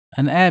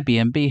An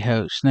Airbnb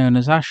host known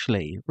as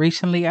Ashley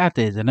recently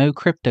added a no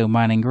crypto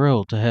mining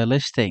rule to her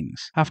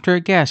listings after a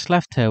guest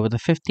left her with a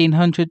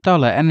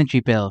 $1,500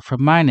 energy bill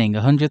from mining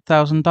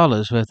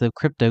 $100,000 worth of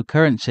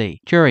cryptocurrency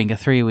during a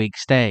 3-week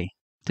stay.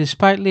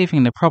 Despite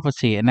leaving the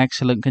property in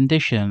excellent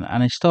condition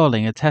and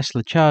installing a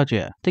Tesla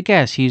charger, the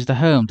guest used the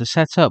home to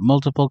set up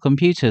multiple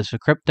computers for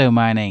crypto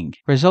mining,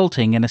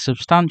 resulting in a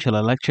substantial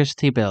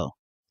electricity bill.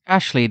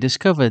 Ashley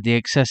discovered the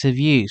excessive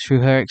use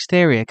through her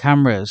exterior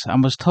cameras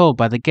and was told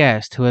by the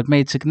guest, who had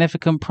made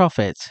significant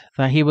profit,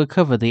 that he would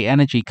cover the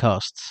energy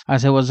costs,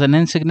 as it was an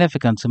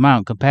insignificant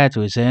amount compared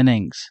to his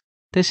earnings.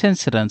 This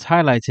incident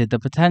highlighted the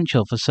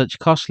potential for such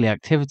costly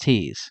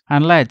activities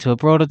and led to a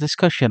broader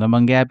discussion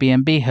among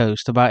Airbnb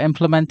hosts about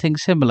implementing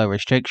similar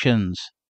restrictions.